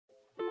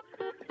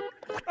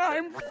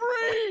I'm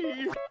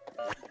free!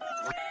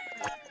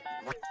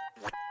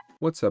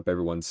 What's up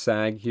everyone,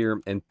 Sag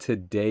here, and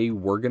today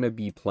we're going to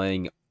be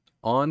playing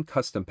on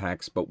custom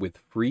packs, but with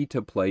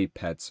free-to-play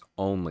pets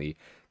only.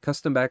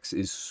 Custom packs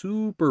is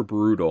super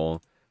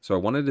brutal, so I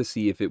wanted to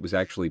see if it was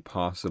actually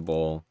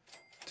possible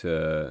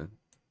to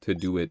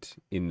do it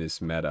in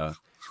this meta.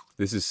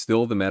 This is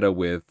still the meta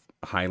with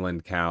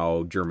Highland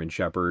Cow, German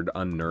Shepherd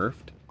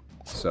unnerfed,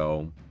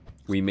 so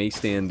we may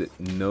stand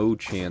no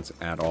chance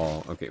at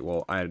all. Okay,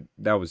 well,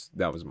 that was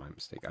my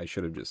mistake. I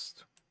should have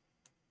just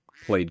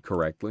played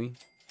correctly.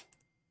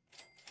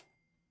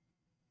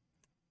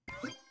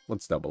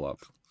 Let's double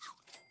up.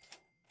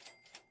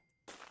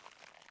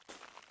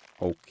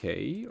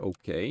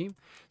 Okay.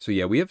 So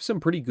yeah, we have some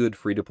pretty good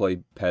free-to-play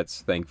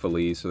pets,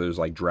 thankfully. So there's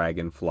like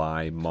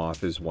Dragonfly,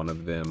 Moth is one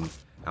of them,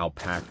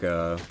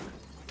 Alpaca,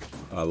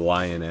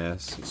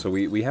 Lioness. So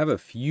we have a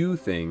few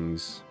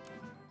things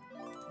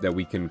that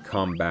we can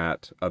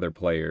combat other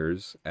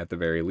players at the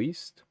very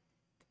least.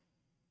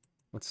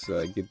 Let's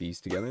get these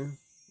together.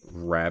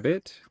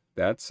 Rabbit,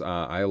 that's,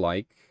 I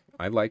like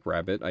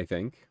Rabbit, I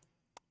think.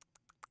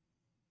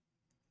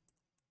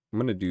 I'm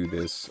going to do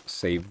this,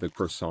 save the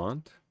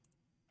croissant.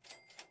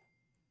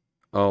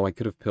 Oh, I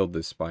could have pilled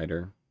this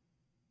spider.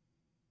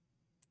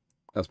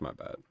 That's my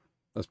bad.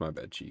 That's my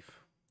bad,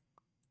 Chief.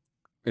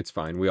 It's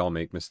fine. We all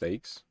make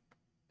mistakes.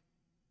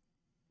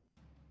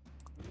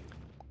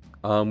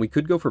 We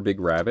could go for Big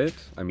Rabbit.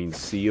 I mean,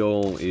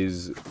 Seal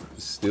is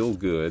still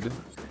good.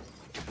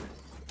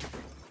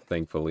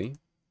 Thankfully.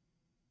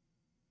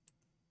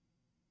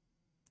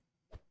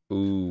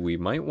 Ooh, we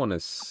might want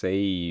to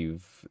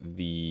save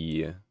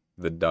the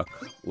duck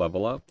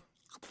level up.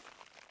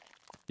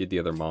 Get the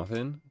other moth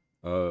in.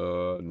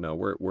 No,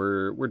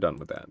 we're done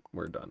with that.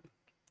 We're done.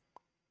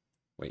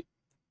 Wait.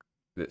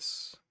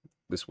 This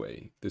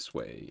way.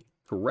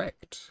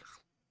 Correct.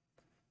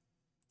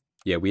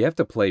 Yeah, we have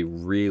to play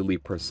really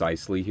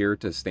precisely here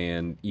to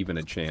stand even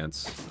a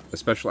chance.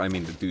 Especially, I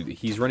mean, dude,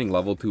 he's running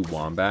level 2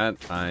 Wombat.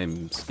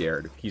 I'm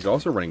scared. He's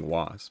also running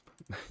Wasp.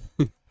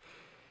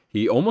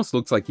 He almost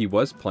looks like he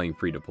was playing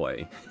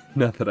free-to-play.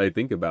 Now that I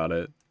think about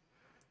it.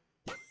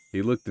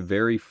 He looked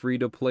very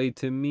free-to-play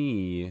to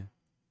me.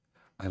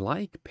 I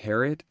like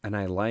Parrot and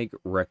I like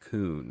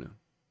Raccoon.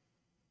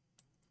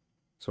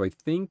 So I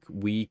think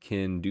we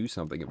can do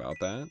something about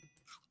that.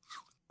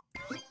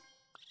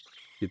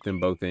 Get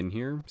them both in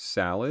here.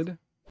 Salad.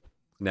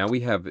 Now we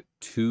have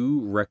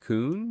 2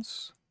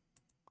 raccoons.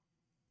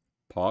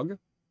 Pog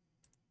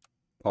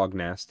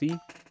Nasty.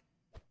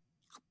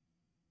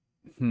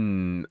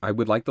 I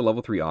would like the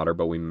level 3 otter,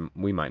 but we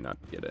might not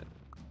get it.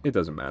 It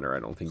doesn't matter, I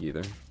don't think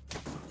either.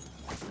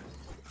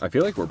 I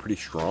feel like we're pretty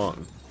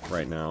strong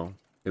right now.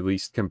 At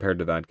least compared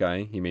to that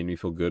guy. He made me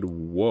feel good.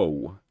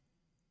 Whoa.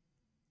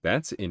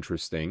 That's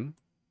interesting.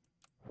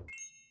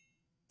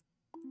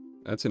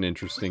 That's an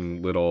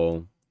interesting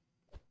little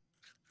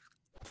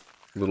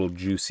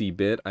juicy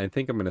bit. I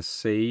think I'm going to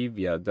save.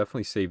 Yeah,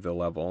 definitely save the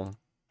level.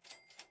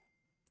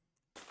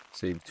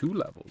 Save 2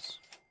 levels.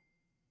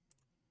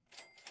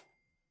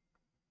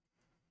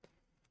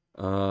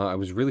 I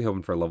was really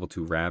hoping for a level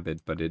 2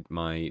 rabbit, but it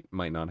might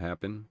not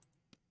happen.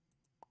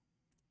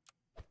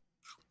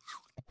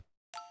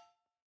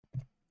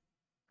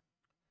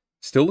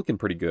 Still looking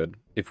pretty good.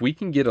 If we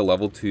can get a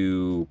level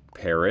 2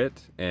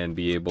 parrot and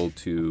be able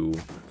to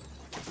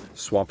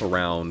swap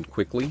around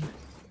quickly,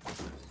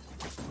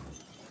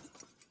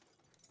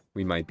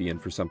 we might be in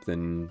for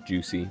something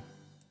juicy.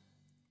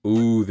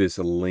 Ooh, this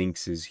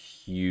lynx is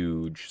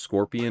huge.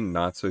 Scorpion,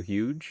 not so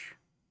huge.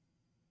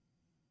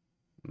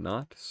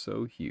 Not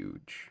so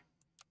huge.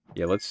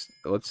 Yeah, let's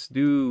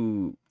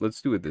do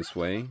it this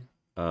way.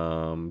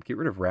 Get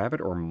rid of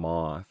rabbit or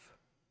moth.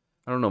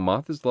 I don't know,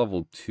 moth is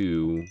level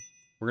 2.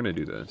 We're going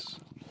to do this.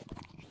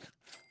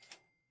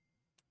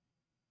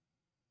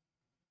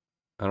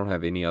 I don't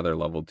have any other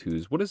level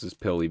 2s. What is this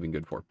pill even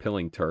good for?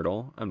 Pilling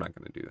turtle? I'm not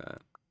going to do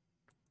that.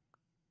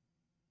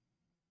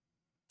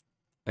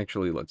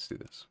 Actually, let's do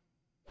this.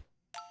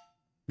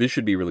 This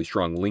should be really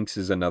strong. Lynx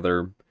is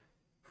another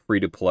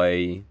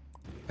free-to-play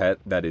pet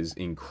that is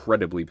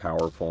incredibly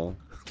powerful.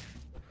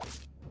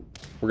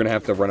 We're going to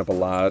have to run up a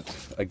lot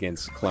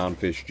against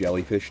clownfish,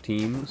 jellyfish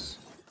teams.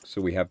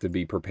 So we have to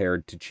be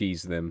prepared to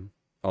cheese them.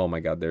 Oh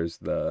my god, there's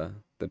the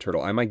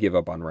turtle. I might give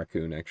up on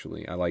raccoon,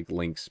 actually. I like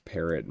lynx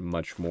parrot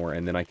much more.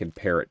 And then I can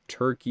parrot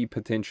turkey,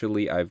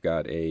 potentially. I've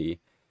got a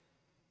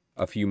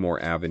few more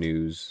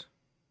avenues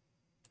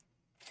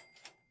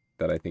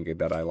that I think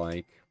that I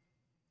like.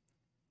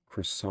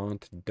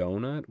 Croissant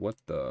donut? What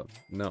the?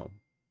 No.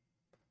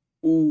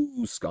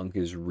 Ooh, skunk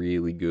is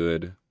really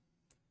good.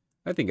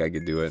 I think I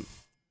could do it.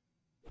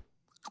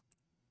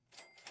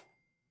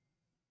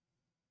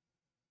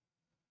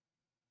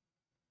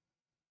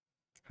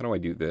 How do I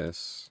do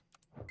this?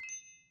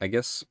 I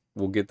guess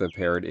we'll get the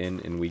parrot in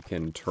and we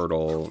can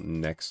turtle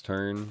next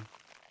turn.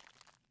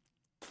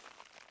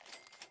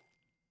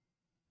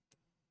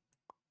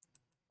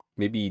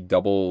 Maybe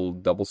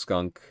double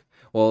skunk.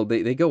 Well,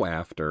 they go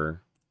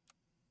after.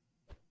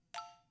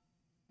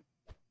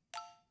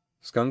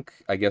 Skunk,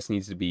 I guess,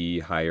 needs to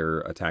be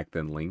higher attack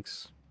than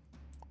Lynx.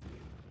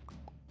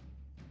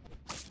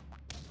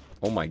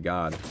 Oh my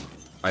god.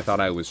 I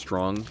thought I was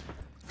strong.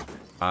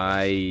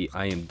 I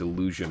am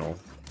delusional.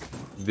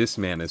 This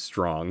man is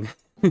strong.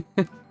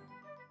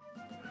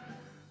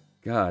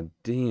 God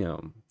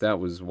damn. That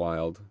was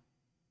wild.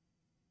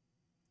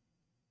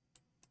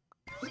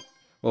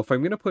 Well, if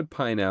I'm gonna put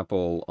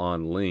pineapple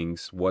on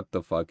Lynx, what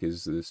the fuck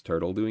is this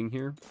turtle doing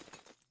here?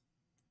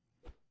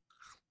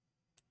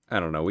 I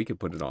don't know. We could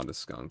put it onto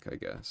Skunk, I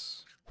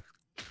guess.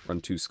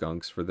 Run 2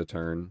 skunks for the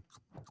turn.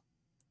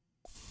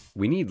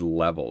 We need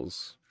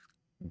levels.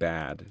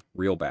 Bad.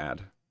 Real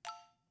bad.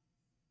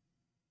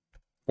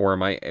 Or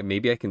am I...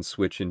 Maybe I can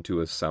switch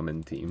into a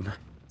summon team.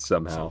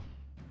 Somehow.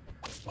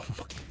 Oh my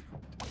god.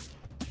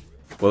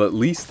 Well, at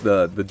least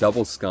the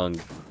double skunk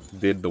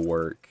did the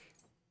work.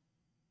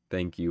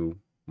 Thank you,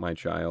 my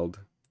child.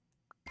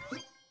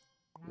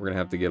 We're gonna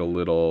have to get a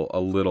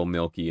little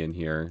milky in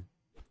here.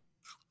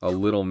 A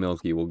little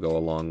milky will go a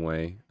long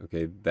way.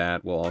 Okay,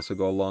 that will also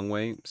go a long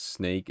way.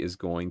 Snake is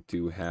going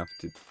to have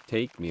to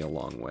take me a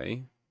long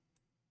way.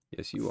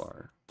 Yes, you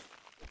are.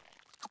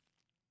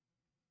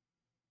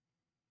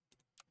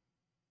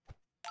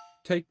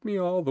 Take me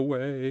all the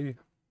way.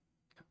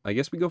 I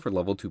guess we go for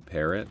level 2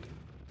 parrot.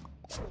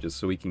 Just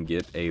so we can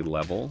get a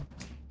level.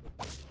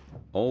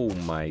 Oh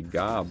my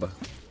god.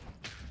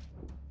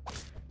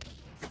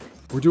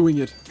 We're doing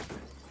it.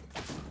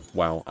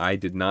 Wow, I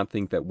did not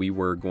think that we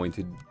were going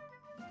to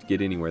get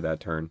anywhere that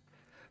turn.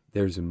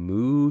 There's a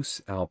moose,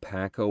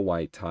 alpaca,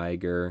 white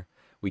tiger.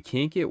 We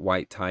can't get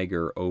white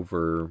tiger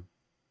over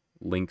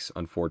Lynx,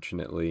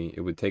 unfortunately.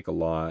 It would take a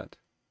lot.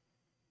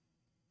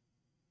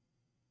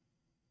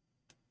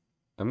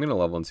 I'm gonna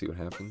level and see what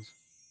happens.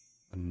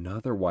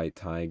 Another white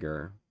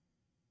tiger.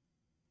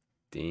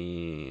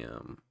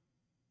 Damn.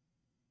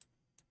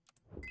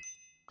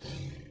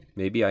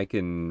 Maybe I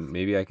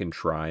can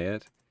try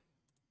it.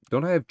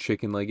 Don't I have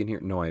chicken leg in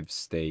here? No, I have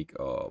steak.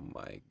 Oh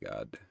my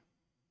god.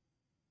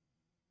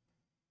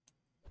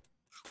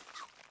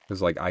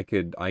 Because, like, I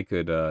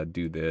could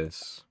do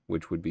this,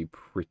 which would be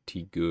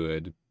pretty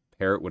good.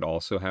 Parrot would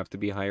also have to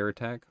be higher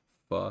attack.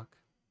 Fuck.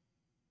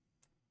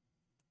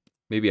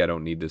 Maybe I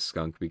don't need this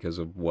skunk because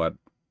of what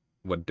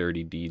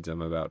dirty deeds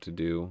I'm about to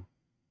do.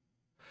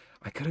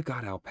 I could have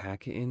got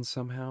alpaca in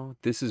somehow.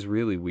 This is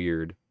really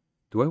weird.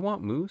 Do I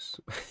want moose?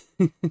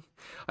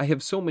 I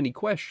have so many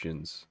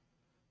questions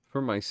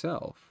for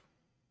myself.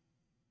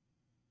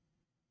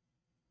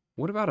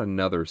 What about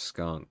another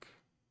skunk?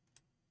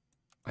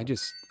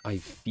 I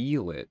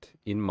feel it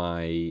in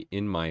my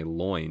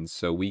loins,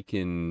 so we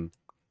can,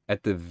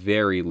 at the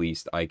very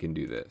least, I can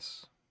do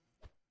this.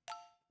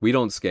 We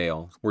don't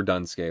scale. We're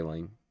done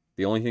scaling.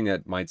 The only thing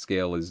that might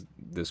scale is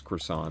this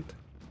croissant.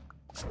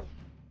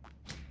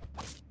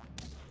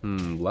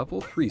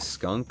 Level 3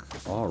 skunk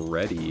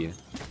already.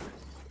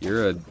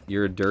 You're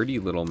a dirty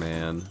little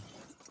man.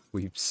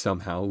 We've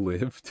somehow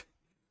lived.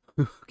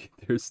 Okay,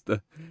 there's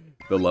the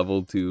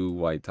level 2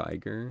 white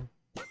tiger.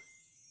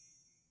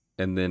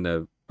 And then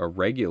a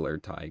regular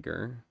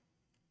tiger.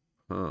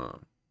 Huh.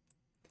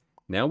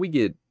 Now we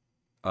get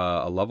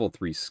a level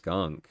 3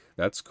 skunk.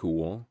 That's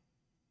cool.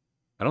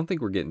 I don't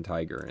think we're getting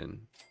tiger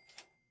in.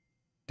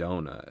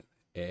 Donut.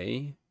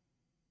 Eh?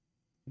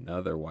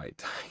 Another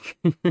white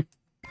tiger.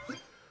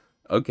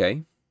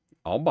 Okay.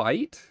 I'll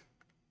bite.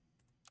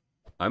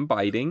 I'm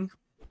biting.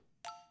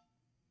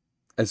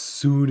 As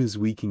soon as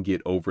we can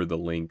get over the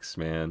Lynx,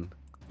 man.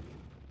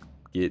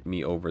 Get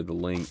me over the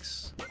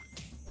Lynx.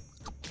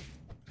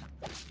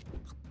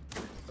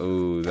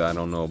 Oh, I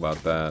don't know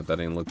about that. That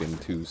ain't looking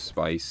too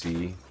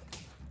spicy.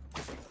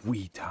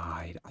 We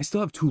tied. I still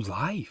have 2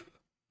 life.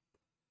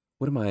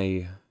 What am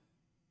I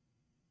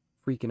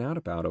freaking out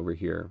about over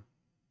here?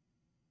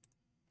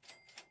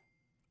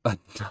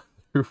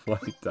 Another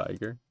white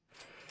tiger.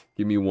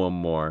 Give me one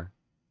more.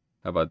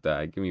 How about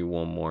that? Give me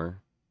one more.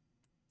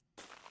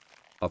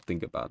 I'll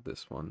think about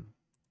this one.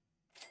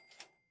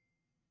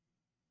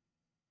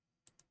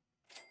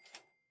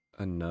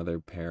 Another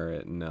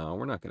parrot. No,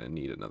 we're not going to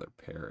need another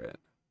parrot.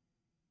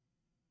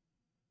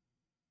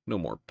 No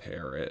more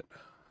parrot.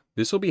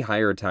 This will be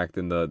higher attack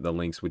than the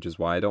Lynx, which is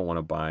why I don't want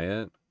to buy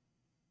it.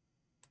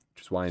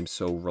 Which is why I'm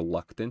so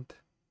reluctant.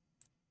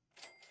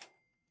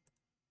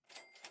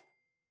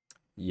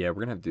 Yeah,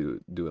 we're going to have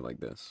to do it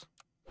like this.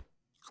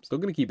 Still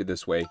going to keep it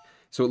this way.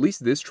 So at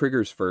least this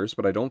triggers first,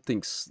 but I don't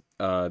think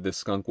this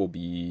skunk will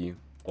be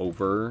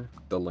over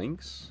the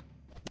Lynx.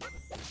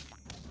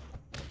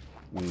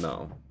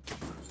 No.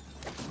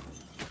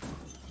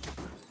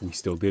 We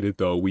still did it,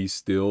 though. We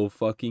still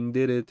fucking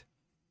did it.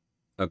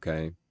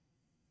 Okay.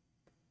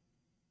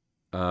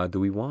 Do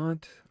we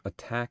want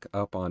attack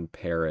up on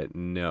parrot?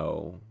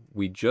 No.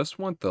 We just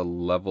want the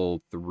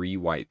level 3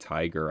 white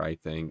tiger, I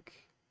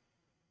think.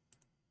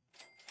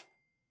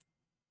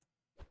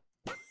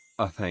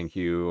 Thank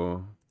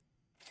you.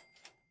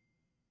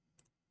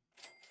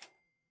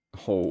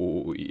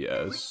 Oh,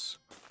 yes.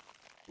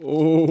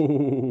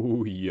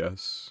 Oh,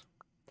 yes.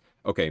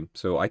 Okay,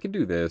 so I can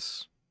do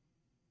this.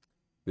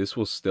 This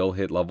will still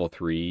hit level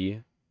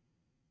 3.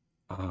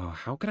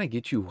 How can I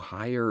get you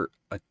higher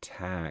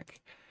attack?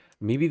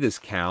 Maybe this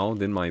cow,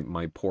 then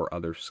my poor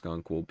other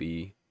skunk will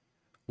be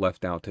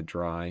left out to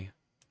dry.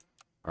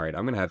 Alright,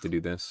 I'm gonna have to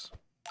do this.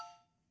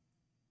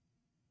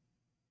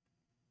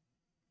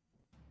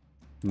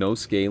 No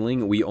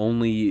scaling. We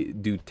only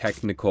do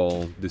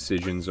technical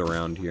decisions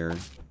around here.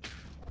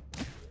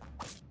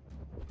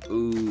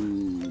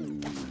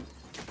 Ooh.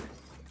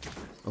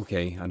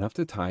 Okay, enough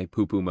to tie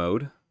poo-poo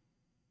mode.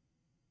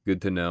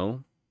 Good to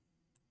know.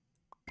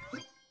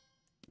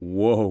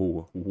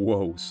 Whoa,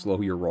 whoa, slow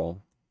your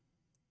roll.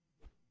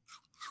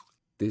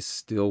 This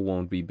still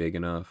won't be big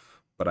enough,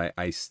 but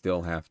I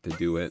still have to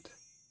do it.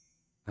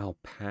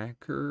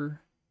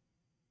 Alpaca?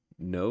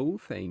 No,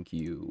 thank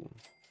you.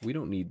 We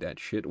don't need that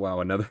shit. Wow,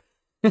 another...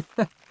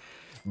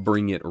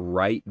 Bring it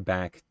right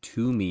back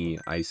to me,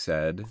 I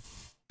said.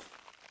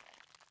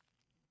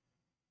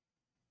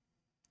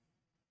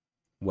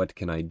 What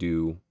can I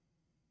do?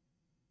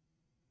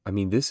 I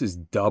mean, this is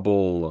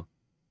double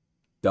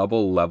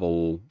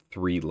level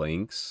 3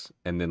 lynx,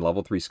 and then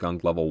level 3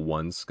 skunk, level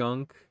 1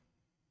 skunk.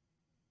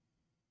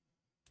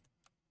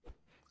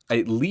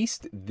 At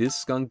least this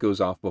skunk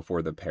goes off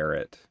before the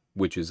parrot,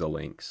 which is a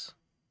lynx.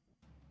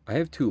 I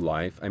have 2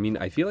 life. I mean,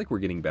 I feel like we're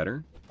getting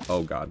better.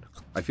 Oh, God.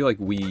 I feel like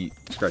we...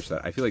 Scratch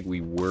that. I feel like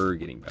we were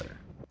getting better.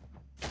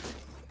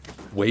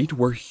 Wait,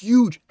 we're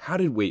huge! How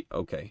did... Wait,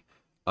 okay.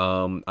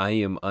 I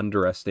am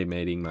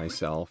underestimating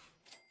myself.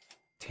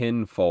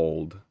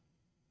 Tenfold.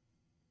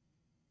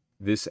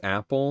 This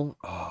apple...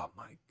 Oh,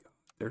 my God.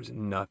 There's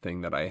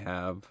nothing that I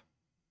have.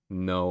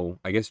 No.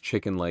 I guess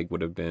chicken leg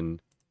would have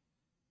been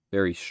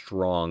very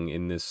strong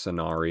in this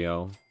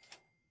scenario.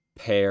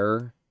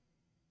 Pear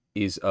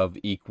is of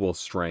equal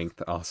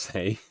strength, I'll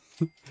say.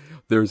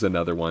 There's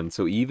another one.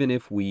 So even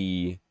if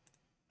we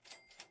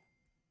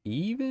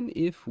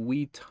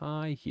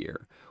tie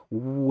here.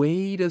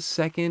 Wait a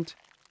second.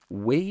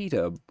 Wait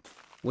a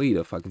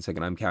fucking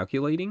second. I'm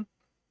calculating.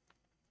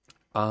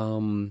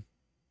 Oh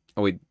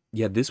wait,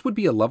 yeah, this would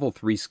be a level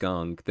 3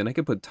 skunk. Then I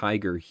could put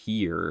tiger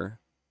here.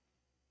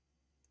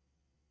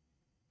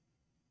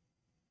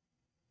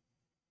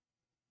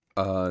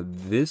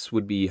 This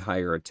would be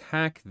higher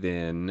attack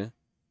then,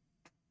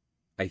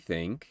 I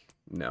think.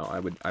 No, I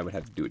would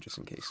have to do it just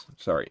in case.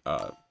 Sorry.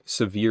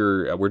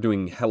 Severe, we're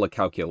doing hella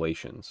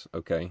calculations,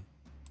 okay?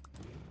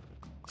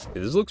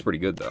 This looks pretty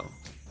good, though,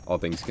 all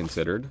things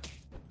considered.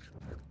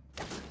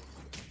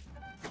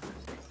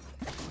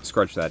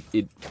 Scratch that.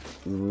 It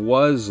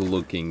was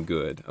looking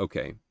good.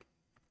 Okay.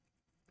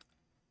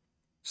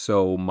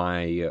 So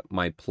my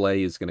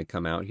play is going to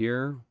come out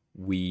here.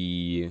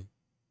 We...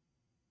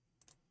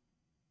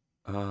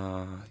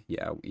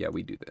 yeah,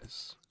 we do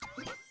this.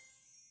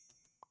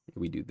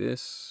 We do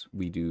this.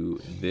 We do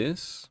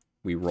this.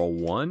 We roll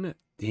 1.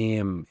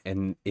 Damn,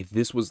 and if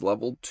this was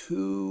level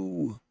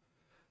 2,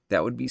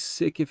 that would be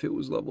sick if it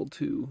was level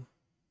 2.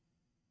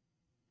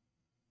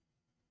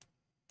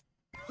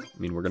 I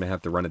mean, we're going to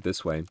have to run it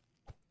this way.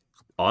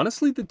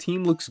 Honestly, the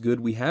team looks good.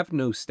 We have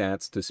no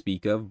stats to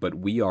speak of, but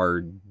we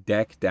are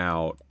decked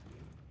out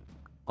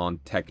on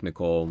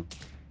technical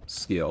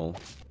skill.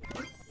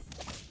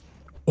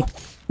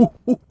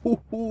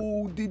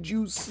 Oh, did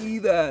you see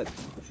that?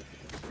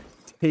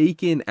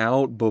 Taken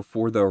out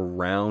before the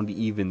round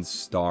even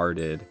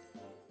started.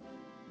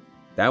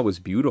 That was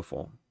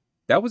beautiful.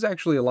 That was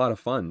actually a lot of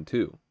fun,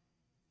 too.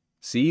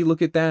 See,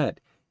 look at that.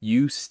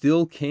 You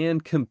still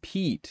can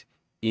compete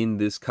in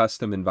this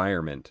custom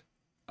environment.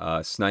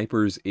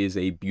 Snipers is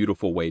a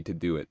beautiful way to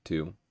do it,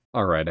 too.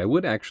 Alright, I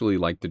would actually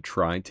like to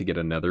try to get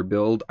another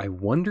build. I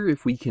wonder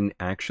if we can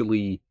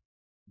actually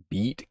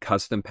beat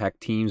custom pack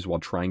teams while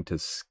trying to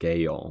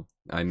scale.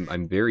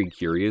 I'm very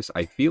curious.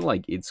 I feel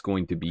like it's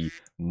going to be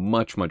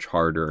much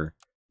harder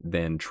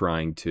than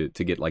trying to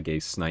get like a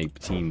snipe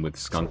team with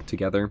skunk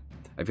together.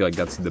 I feel like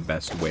that's the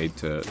best way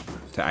to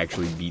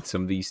actually beat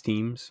some of these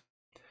teams.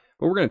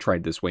 But we're going to try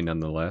it this way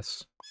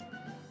nonetheless.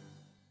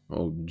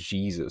 Oh,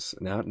 Jesus.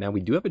 Now we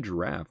do have a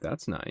giraffe.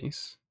 That's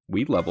nice.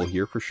 We level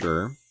here for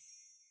sure.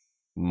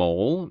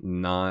 Mole,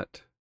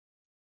 not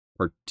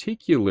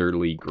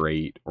particularly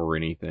great or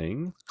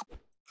anything.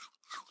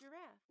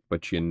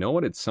 But you know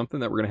what? It's something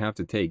that we're going to have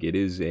to take. It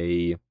is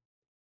a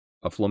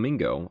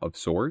flamingo of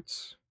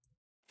sorts.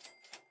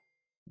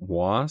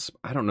 Wasp.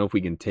 I don't know if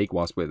we can take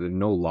wasp, but there's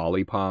no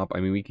lollipop. I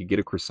mean, we could get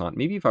a croissant.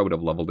 Maybe if I would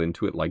have leveled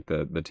into it like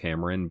the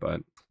tamarin,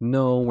 but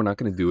no, we're not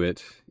going to do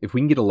it. If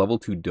we can get a level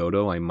 2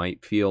 dodo, I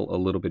might feel a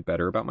little bit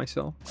better about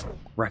myself.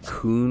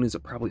 Raccoon is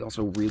probably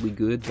also really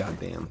good.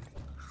 Goddamn.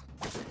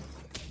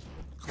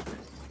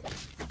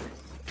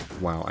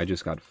 Wow, I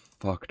just got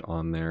fucked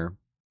on there.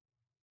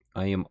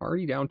 I am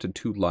already down to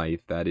 2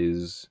 life. That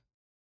is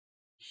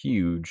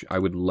huge. I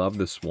would love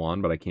the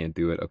swan, but I can't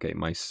do it. Okay,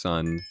 my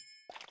son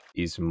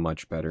is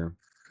much better.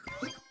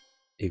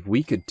 If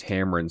we could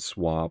tamarin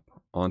swap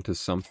onto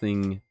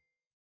something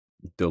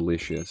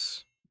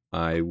delicious,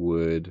 I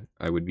would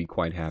be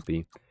quite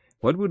happy.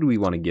 What would we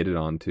want to get it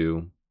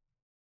onto?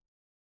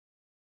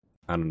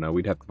 I don't know.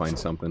 We'd have to find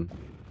something.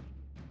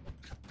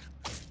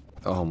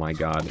 Oh my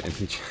god.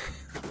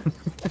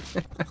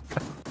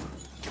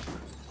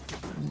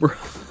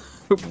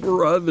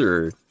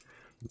 Brother.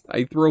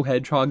 I throw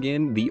hedgehog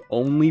in, the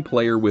only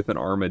player with an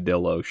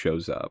armadillo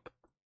shows up.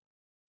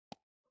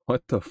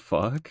 What the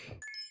fuck?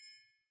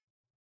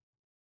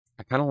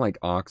 I kind of like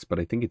ox, but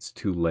I think it's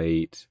too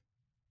late.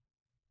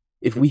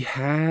 If we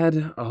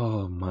had...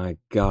 Oh my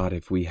god,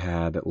 if we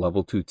had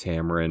level 2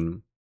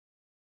 Tamarin,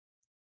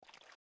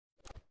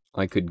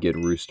 I could get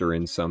Rooster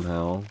in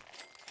somehow.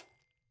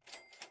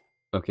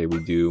 Okay,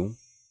 we do.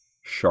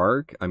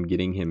 Shark, I'm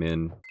getting him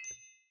in.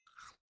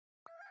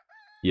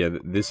 Yeah,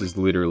 this is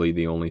literally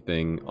the only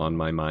thing on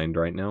my mind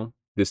right now.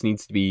 This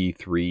needs to be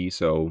 3,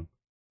 so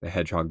the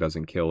hedgehog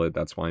doesn't kill it.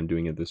 That's why I'm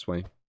doing it this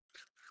way.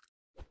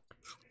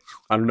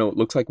 I don't know, it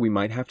looks like we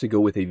might have to go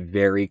with a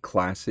very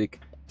classic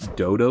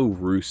Dodo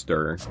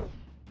Rooster.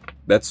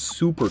 That's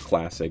super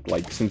classic.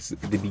 Like, since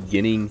the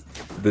beginning,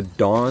 the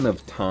dawn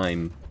of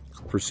time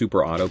for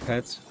Super Auto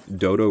Pets,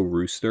 Dodo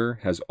Rooster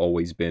has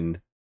always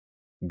been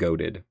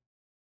goated.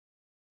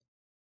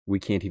 We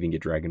can't even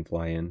get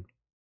Dragonfly in.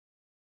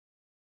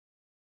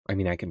 I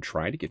mean, I can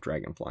try to get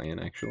Dragonfly in,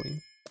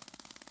 actually.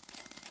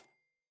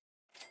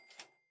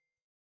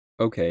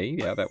 Okay,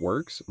 yeah, that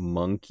works.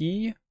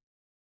 Monkey.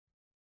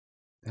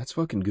 That's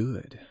fucking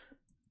good.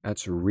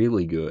 That's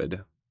really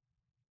good.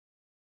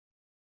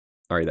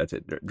 Alright, that's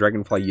it.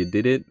 Dragonfly, you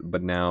did it,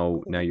 but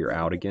now you're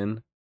out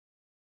again.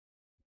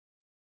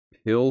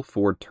 Pill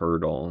for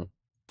Turtle.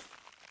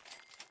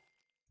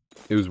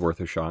 It was worth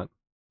a shot.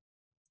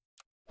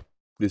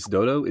 This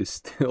Dodo is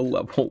still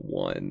level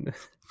 1.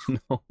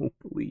 No,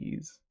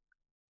 please.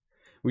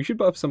 We should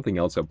buff something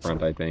else up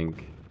front, I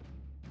think.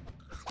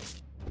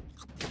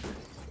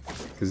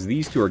 Because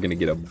these two are going to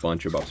get a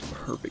bunch of buffs.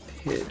 Perfect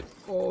hit.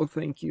 Oh,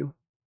 thank you.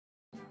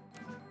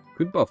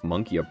 Could buff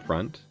Monkey up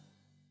front.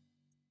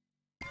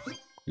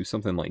 Do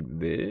something like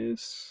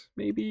this,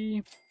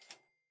 maybe?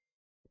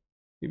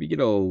 Maybe get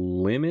a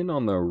Lemon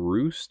on the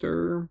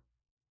Rooster.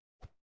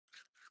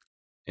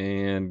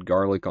 And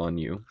Garlic on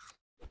you.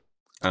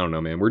 I don't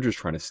know, man. We're just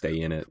trying to stay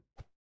in it.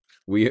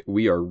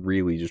 We are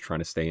really just trying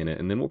to stay in it.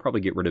 And then we'll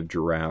probably get rid of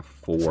Giraffe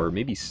for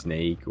maybe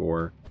Snake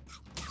or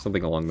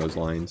something along those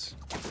lines.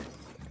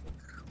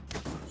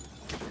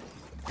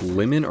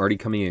 Lemon already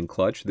coming in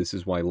clutch. This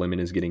is why Lemon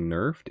is getting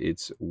nerfed.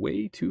 It's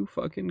way too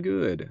fucking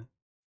good.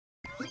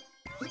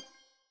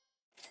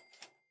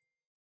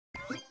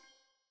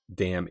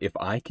 Damn, if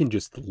I can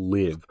just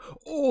live.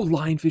 Oh,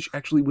 Lionfish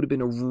actually would have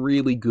been a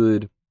really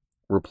good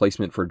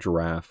replacement for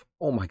Giraffe.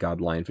 Oh my god,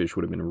 Lionfish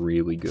would have been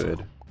really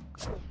good.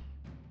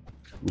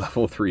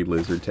 Level 3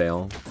 Lizard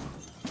Tail.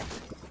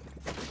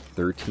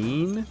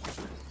 13.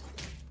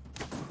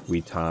 We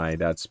tie.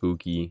 That's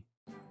spooky.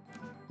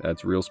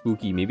 That's real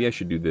spooky. Maybe I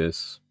should do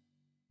this.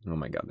 Oh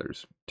my god,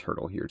 there's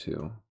Turtle here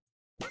too.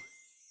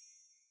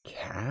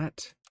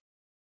 Cat?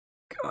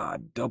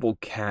 God, double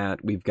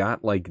cat. We've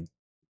got like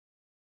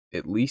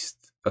at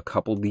least a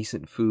couple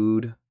decent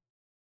food.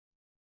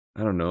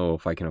 I don't know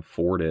if I can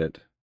afford it.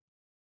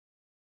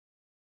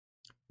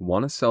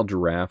 Want to sell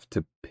Giraffe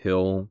to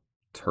pill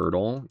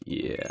Turtle?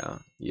 Yeah,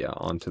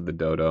 onto the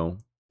Dodo,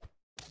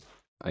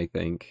 I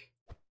think.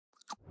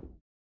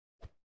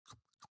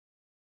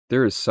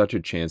 There is such a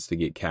chance to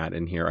get Cat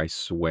in here, I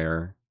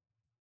swear.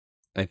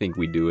 I think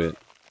we do it.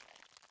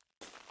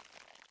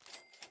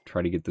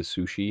 Try to get the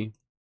sushi.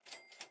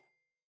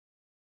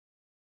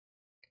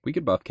 We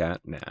could buff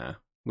Cat. Nah,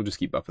 we'll just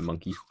keep buffing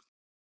Monkey.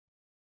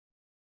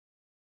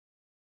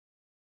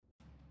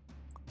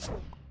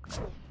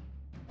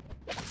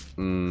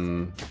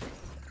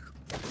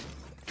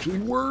 Actually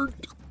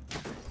worked.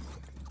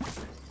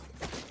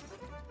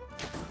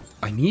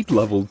 I need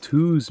level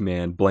 2s,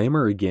 man.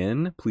 Blamer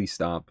again? Please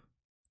stop.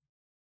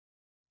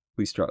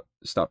 Please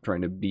stop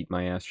trying to beat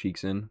my ass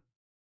cheeks in.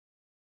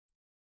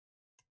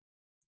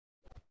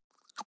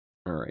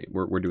 Alright,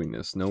 we're doing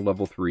this. No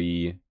level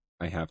 3.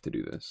 I have to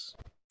do this.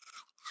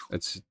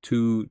 That's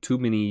too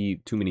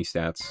many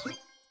stats.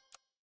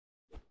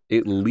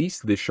 At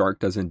least this shark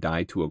doesn't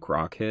die to a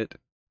croc hit,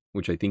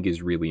 which I think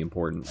is really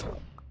important.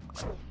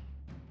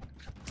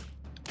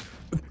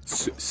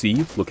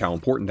 See? Look how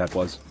important that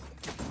was.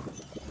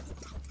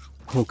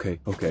 Okay.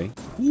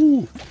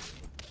 Woo.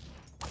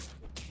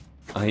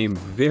 I am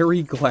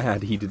very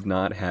glad he did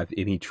not have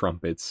any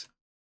trumpets.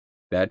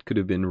 That could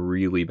have been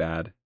really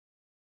bad.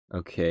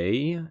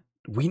 Okay.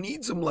 We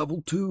need some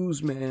level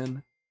 2s,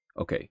 man.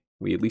 Okay,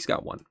 we at least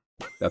got one.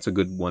 That's a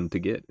good one to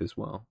get as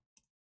well.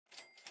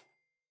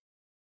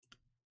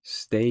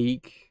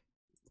 Steak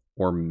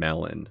or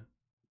melon?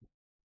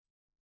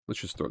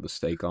 Let's just throw the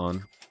steak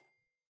on.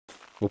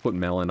 We'll put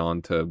melon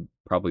on to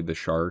probably the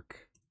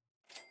shark.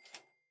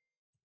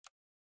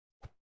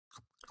 I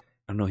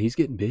don't know, he's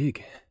getting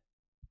big.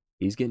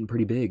 He's getting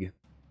pretty big.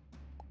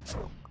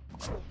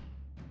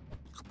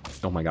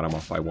 Oh my god, I'm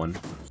off by 1.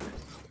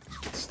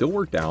 Still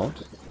worked out.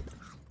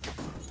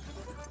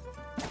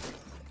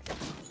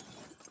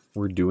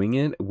 We're doing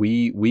it.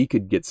 We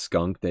could get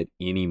skunked at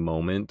any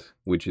moment,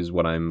 which is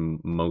what I'm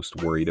most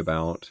worried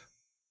about.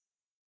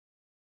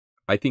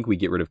 I think we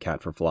get rid of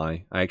cat for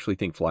fly. I actually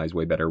think fly is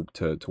way better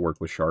to work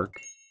with shark.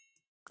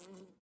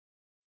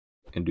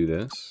 And do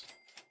this.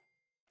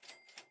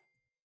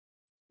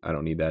 I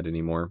don't need that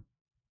anymore.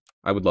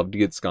 I would love to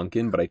get skunk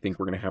in, but I think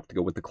we're going to have to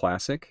go with the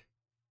classic.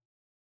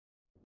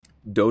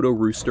 Dodo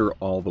rooster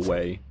all the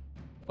way.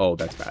 Oh,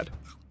 that's bad.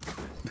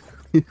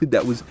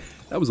 that was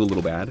a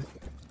little bad.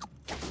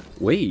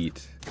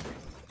 Wait,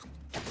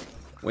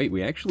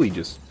 we actually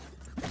just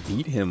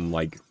beat him,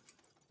 like,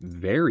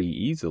 very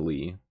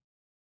easily.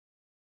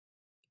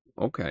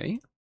 Okay.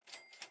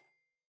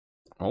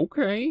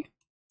 Okay.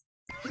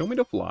 Show me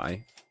the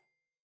fly.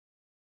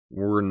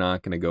 We're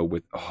not going to go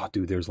with... Oh,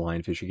 dude, there's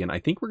lionfish again. I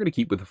think we're going to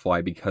keep with the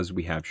fly because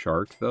we have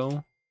shark,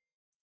 though.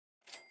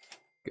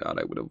 God,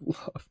 I would have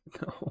loved...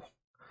 No.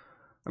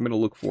 I'm going to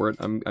look for it.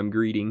 I'm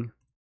greeting.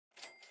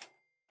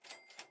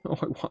 Oh,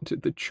 I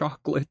wanted the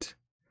chocolate.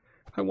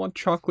 I want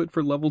chocolate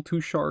for level 2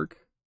 shark.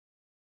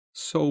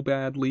 So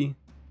badly.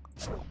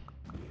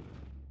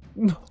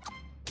 No.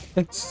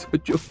 That's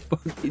such a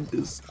fucking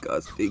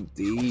disgusting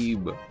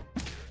team.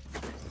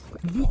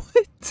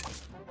 What?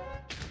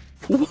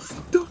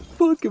 What the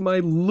fuck am I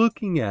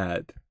looking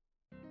at?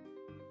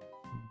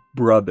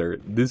 Brother,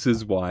 this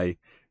is why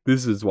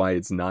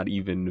it's not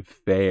even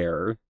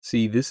fair.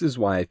 See, this is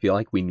why I feel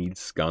like we need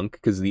skunk,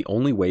 because the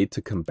only way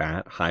to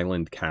combat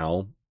Highland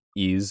Cow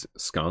is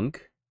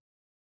skunk.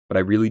 But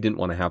I really didn't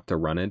want to have to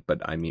run it,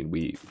 but I mean,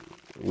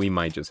 we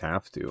might just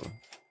have to.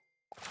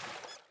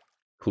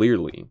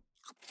 Clearly.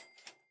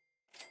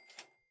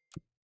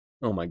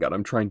 Oh my god,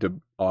 I'm trying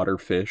to otter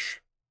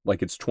fish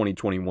like it's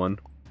 2021.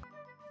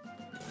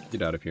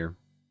 Get out of here.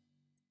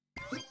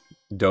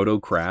 Dodo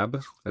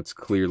crab? That's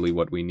clearly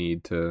what we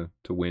need to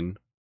win.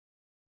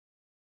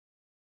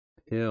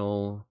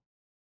 Pill.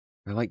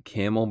 I like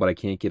camel, but I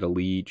can't get a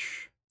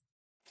leech.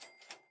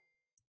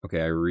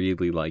 Okay, I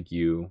really like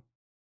you.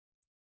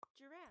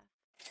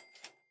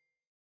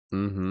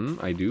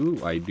 I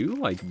do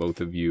like both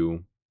of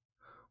you.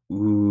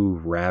 Ooh,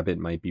 rabbit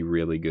might be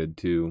really good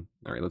too.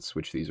 All right, let's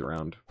switch these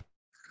around.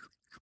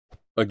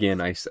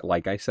 Again,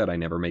 like I said, I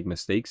never make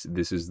mistakes.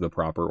 This is the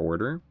proper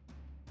order.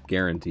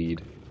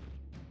 Guaranteed.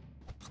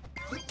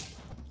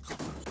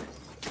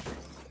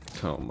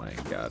 Oh my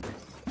god.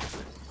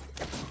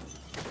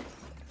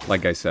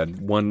 Like I said,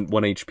 1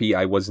 HP,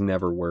 I was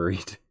never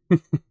worried.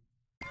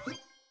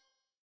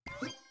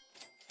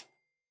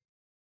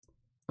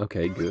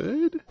 Okay,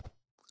 good.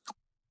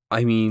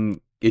 I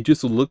mean, it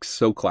just looks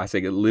so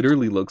classic. It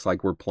literally looks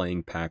like we're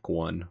playing Pack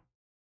 1.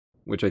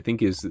 Which I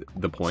think is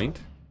the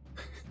point.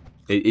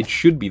 It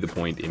should be the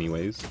point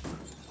anyways.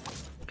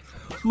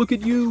 Look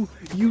at you!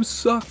 You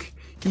suck!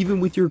 Even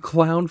with your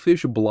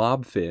clownfish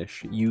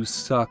blobfish, you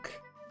suck.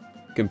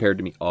 Compared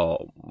to me.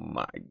 Oh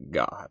my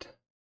god.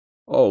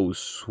 Oh,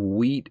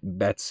 sweet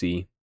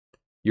Betsy.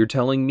 You're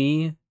telling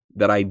me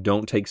that I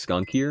don't take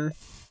skunk here?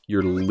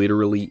 You're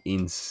literally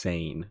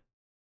insane.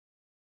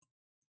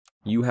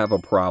 You have a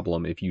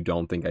problem if you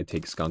don't think I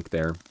take skunk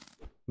there.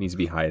 Needs to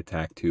be high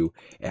attack too.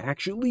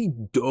 Actually,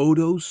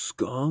 Dodo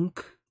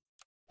skunk?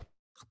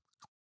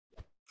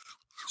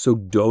 So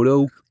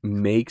Dodo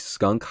makes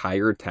skunk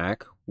higher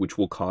attack, which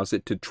will cause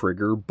it to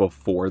trigger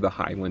before the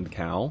Highland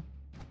Cow?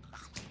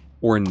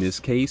 Or in this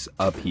case,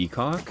 a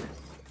peacock?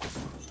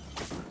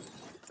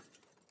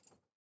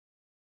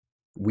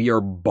 We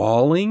are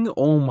balling?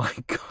 Oh my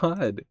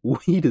god.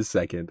 Wait a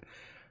second.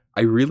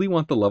 I really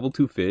want the level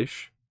 2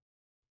 fish,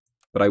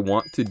 but I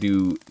want to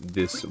do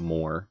this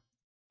more.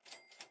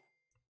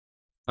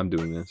 I'm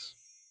doing this.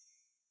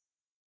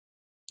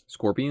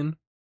 Scorpion?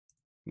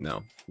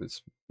 No,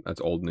 that's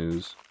old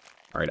news.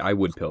 Alright, I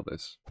would pill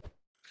this.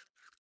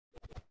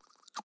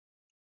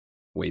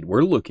 Wait,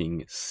 we're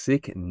looking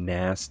sick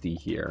nasty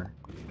here.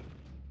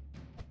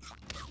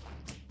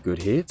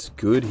 Good hits,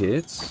 good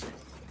hits.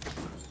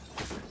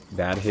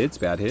 Bad hits,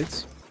 bad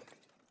hits.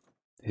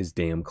 His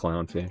damn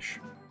clownfish.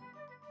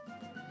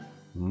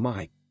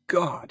 My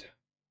god.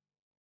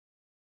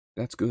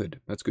 That's good.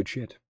 That's good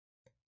shit.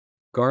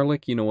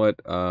 Garlic, you know what?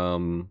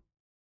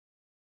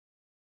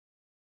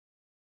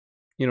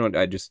 You know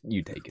what?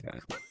 You take it.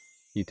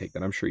 You take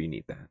that. I'm sure you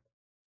need that.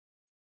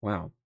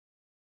 Wow.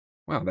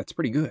 Wow, that's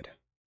pretty good.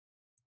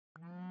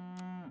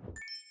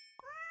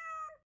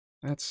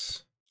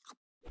 That's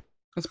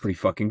pretty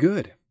fucking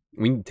good.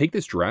 We can take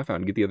this giraffe out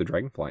and get the other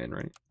dragonfly in,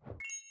 right?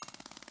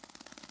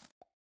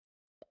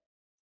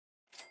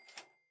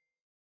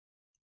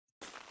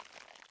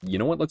 You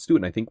know what? Let's do it.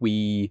 And I think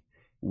we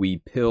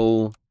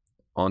pill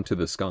onto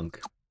the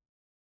skunk.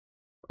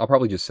 I'll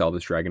probably just sell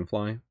this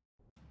dragonfly.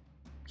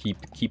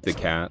 Keep the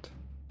cat.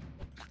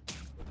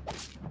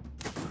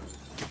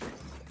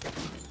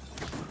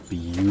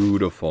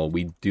 Beautiful.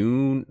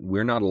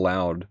 We're not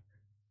allowed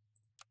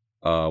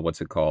what's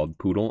it called?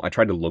 Poodle. I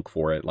tried to look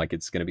for it like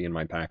it's gonna be in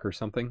my pack or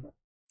something.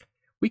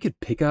 We could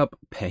pick up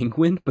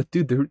penguin, but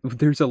dude,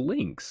 there's a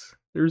lynx.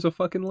 There's a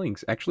fucking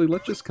lynx. Actually,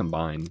 let's just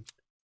combine.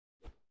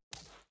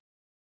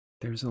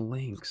 There's a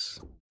lynx.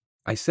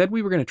 I said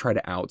we were gonna try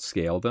to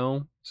outscale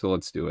though, so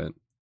let's do it.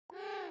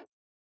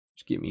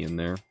 Just get me in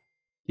there.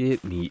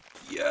 Get me.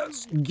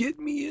 Yes, get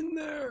me in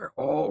there.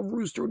 Oh,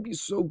 Rooster would be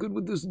so good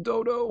with this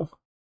dodo.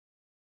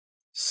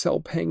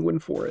 Sell Penguin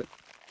for it.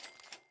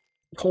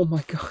 Oh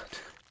my god.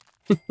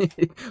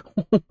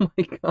 Oh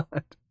my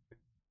god.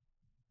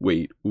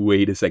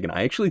 Wait a second.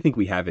 I actually think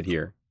we have it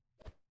here.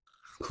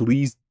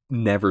 Please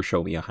never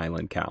show me a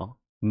Highland cow.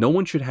 No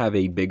one should have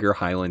a bigger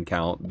Highland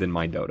cow than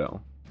my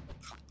dodo.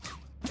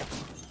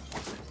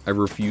 I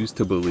refuse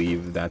to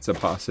believe that's a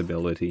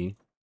possibility.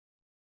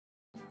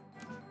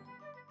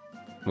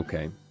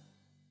 Okay.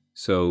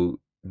 So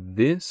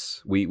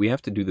this, we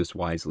have to do this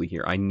wisely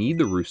here. I need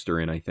the rooster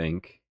in, I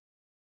think.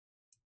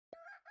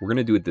 We're going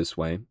to do it this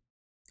way.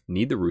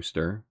 Need the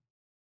rooster.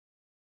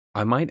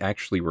 I might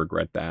actually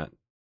regret that.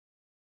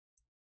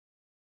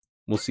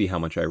 We'll see how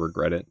much I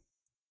regret it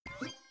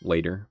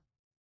later.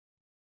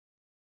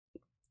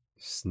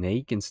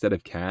 Snake instead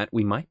of cat.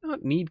 We might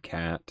not need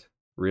cat,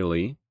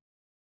 really.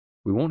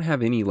 We won't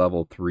have any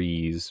level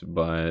 3s,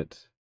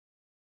 but...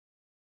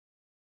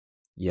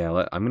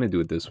 yeah, I'm going to do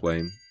it this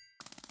way.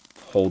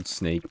 Hold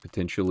snake,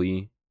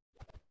 potentially.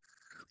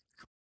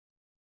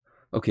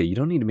 Okay, you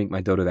don't need to make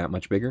my dodo that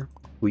much bigger.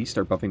 Please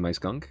start buffing my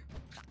skunk.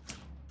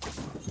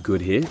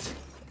 Good hit.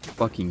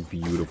 Fucking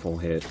beautiful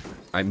hit.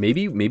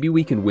 Maybe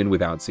we can win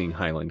without seeing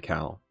Highland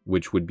Cow,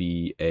 which would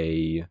be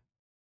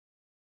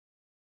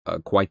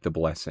quite the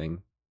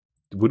blessing.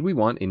 Would we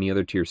want any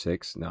other tier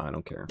 6? No, I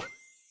don't care.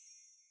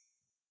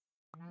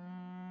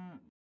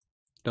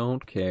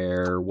 Don't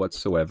care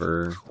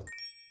whatsoever.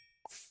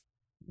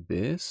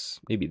 This?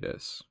 Maybe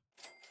this.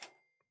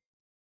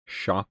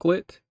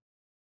 Chocolate?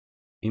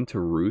 Into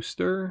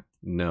rooster?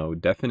 No,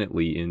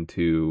 definitely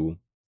into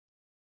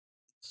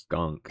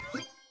skunk.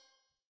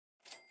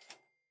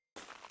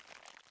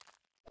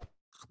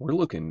 We're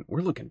looking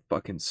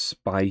fucking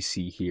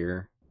spicy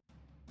here.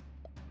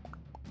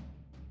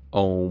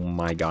 Oh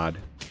my god.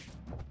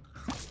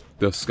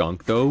 The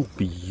skunk though,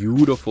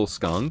 beautiful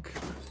skunk.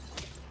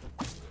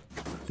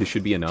 This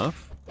should be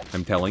enough,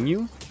 I'm telling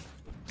you.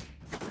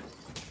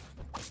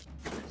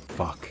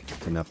 Fuck,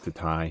 it's enough to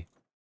tie.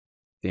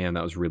 Damn,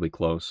 that was really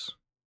close.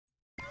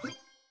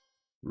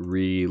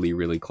 Really,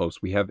 really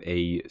close. We have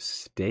a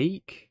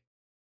steak.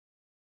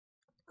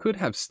 Could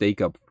have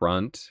steak up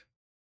front,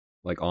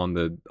 like on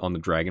the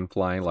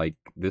dragonfly, like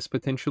this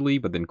potentially,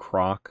 but then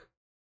Croc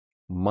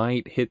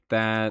might hit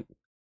that.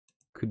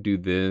 Could do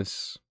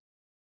this.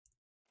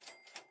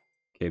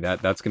 Okay,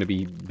 that's gonna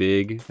be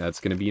big. That's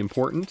gonna be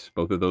important.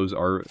 Both of those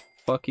are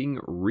fucking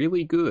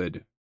really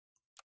good.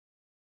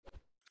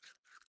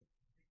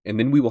 And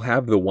then we will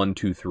have the 1,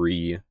 2,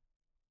 3,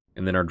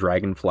 and then our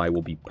dragonfly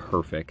will be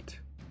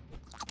perfect.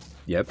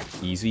 Yep,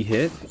 easy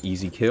hit,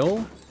 easy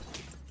kill.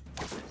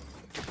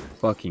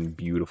 Fucking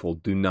beautiful.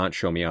 Do not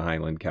show me a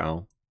Highland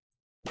Cow.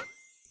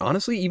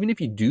 Honestly, even if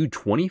you do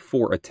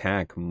 24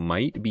 attack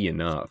might be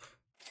enough.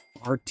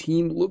 Our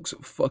team looks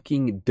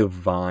fucking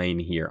divine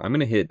here. I'm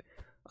gonna hit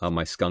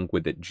my skunk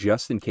with it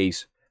just in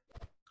case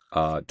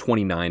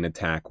 29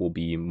 attack will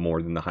be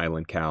more than the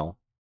Highland Cow.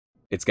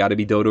 It's gotta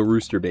be Dodo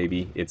Rooster,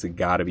 baby. It's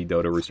gotta be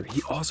Dodo Rooster.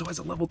 He also has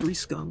a level 3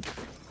 skunk.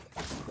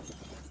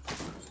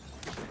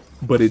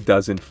 But it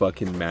doesn't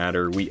fucking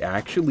matter. We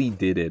actually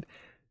did it.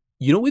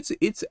 You know,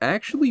 it's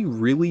actually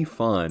really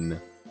fun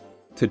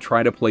to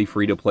try to play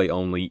free-to-play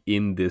only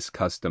in this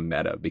custom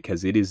meta,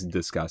 because it is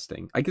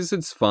disgusting. I guess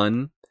it's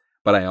fun,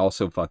 but I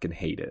also fucking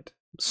hate it.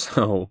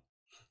 So,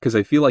 because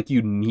I feel like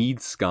you need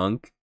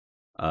skunk.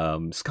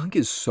 Skunk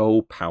is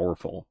so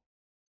powerful.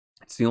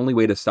 It's the only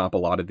way to stop a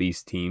lot of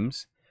these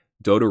teams.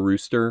 Dodo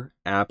Rooster,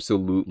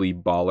 absolutely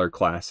baller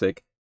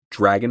classic.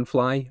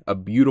 Dragonfly, a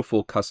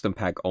beautiful custom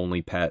pack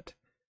only pet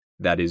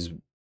that is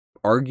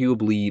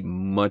arguably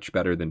much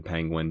better than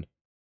Penguin.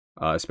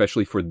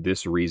 Especially for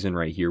this reason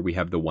right here. We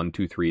have the 1,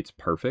 2, 3, it's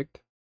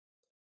perfect.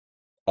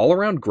 All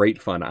around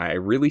great fun. I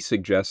really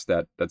suggest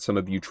that some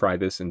of you try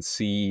this and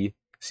see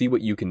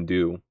what you can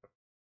do.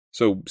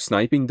 So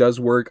sniping does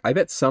work. I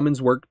bet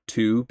summons work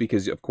too,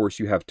 because of course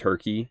you have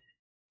turkey.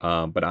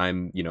 But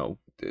I'm, you know,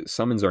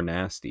 summons are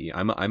nasty.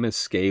 I'm a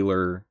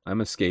scaler.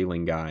 I'm a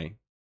scaling guy.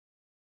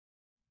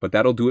 But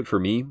that'll do it for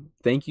me.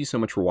 Thank you so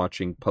much for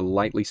watching.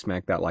 Politely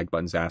smack that like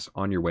button's ass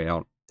on your way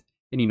out.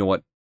 And you know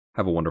what?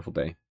 Have a wonderful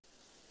day.